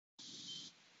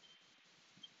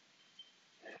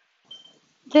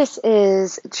This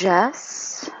is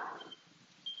Jess.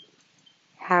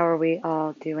 How are we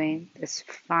all doing this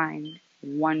fine,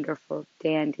 wonderful,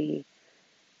 dandy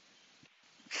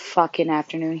fucking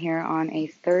afternoon here on a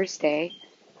Thursday?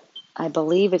 I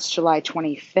believe it's July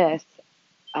 25th.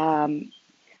 Um,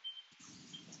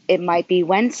 it might be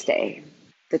Wednesday,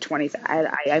 the 20th.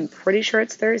 I'm pretty sure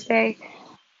it's Thursday.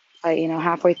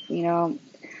 Halfway,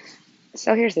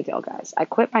 So here's the deal, guys. I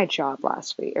quit my job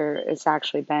last week, or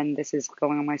this is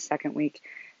going on my second week.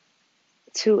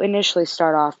 To initially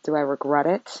start off, do I regret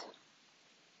it?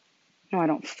 No, I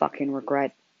don't fucking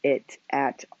regret it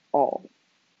at all.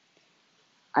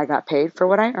 I got paid for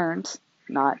what I earned,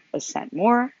 not a cent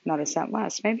more, not a cent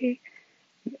less. Maybe.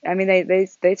 I mean,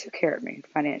 they took care of me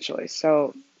financially,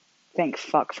 so thank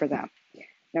fuck for them.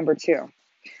 Number two,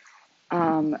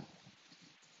 um,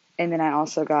 and then I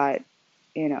also got,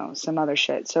 some other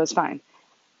shit, so it's fine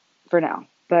for now.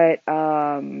 But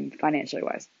financially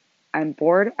wise, I'm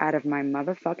bored out of my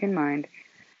motherfucking mind.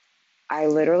 I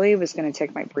literally was gonna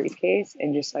take my briefcase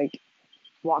and just like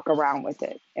walk around with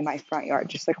it in my front yard,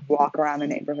 just like walk around the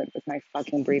neighborhood with my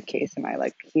fucking briefcase and my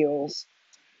like heels,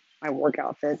 my work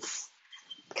outfits,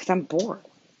 because I'm bored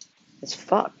as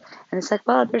fuck. And it's like,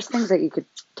 well, there's things that you could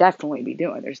definitely be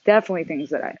doing. There's definitely things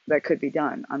that could be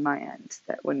done on my end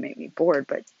that wouldn't make me bored,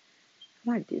 but I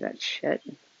don't want to do that shit.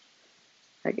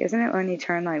 Like, isn't it when you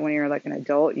turn like when you're like an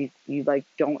adult, you like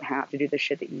don't have to do the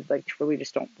shit that you like truly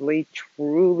just don't really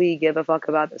truly give a fuck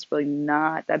about? That's really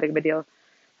not that big of a deal,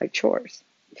 like chores.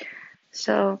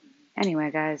 So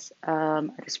anyway, guys, I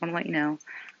just want to let you know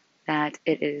that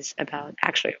it is about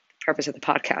actually the purpose of the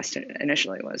podcast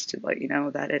initially was to let you know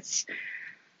that it's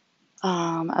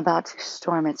about to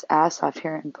storm its ass off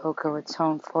here in Boca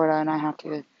Raton, Florida, and I have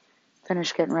to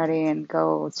finish getting ready and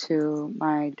go to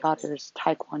my daughter's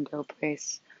taekwondo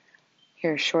place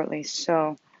here shortly.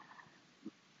 So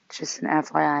just an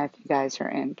FYI, if you guys are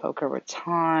in Boca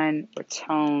Raton,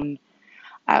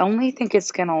 I only think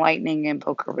it's gonna lightning in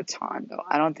Boca Raton though.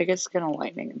 I don't think it's gonna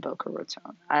lightning in Boca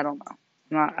Raton. I don't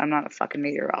know. I'm not a fucking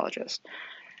meteorologist.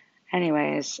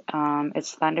 Anyways,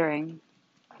 it's thundering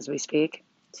as we speak.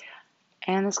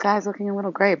 And the sky's looking a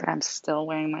little gray, but I'm still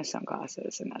wearing my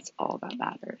sunglasses, and that's all that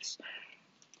matters.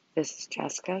 This is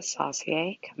Jessica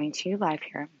Saucier coming to you live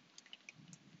here.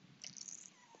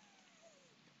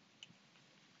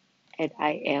 And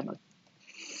I am a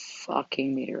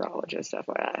fucking meteorologist,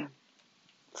 FYI.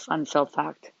 Fun filled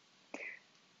fact.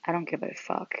 I don't give a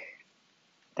fuck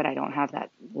that I don't have that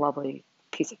lovely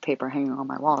piece of paper hanging on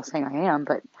my wall saying I am,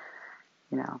 but,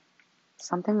 you know,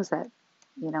 some things that,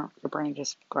 your brain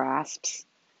just grasps.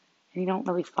 And you don't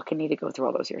really fucking need to go through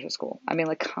all those years of school. I mean,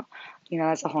 like,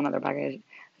 that's a whole nother package.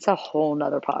 It's a whole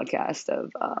nother podcast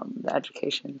of the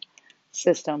education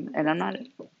system. And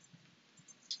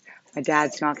my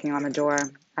dad's knocking on the door.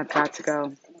 I've got to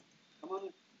go.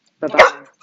 Bye bye.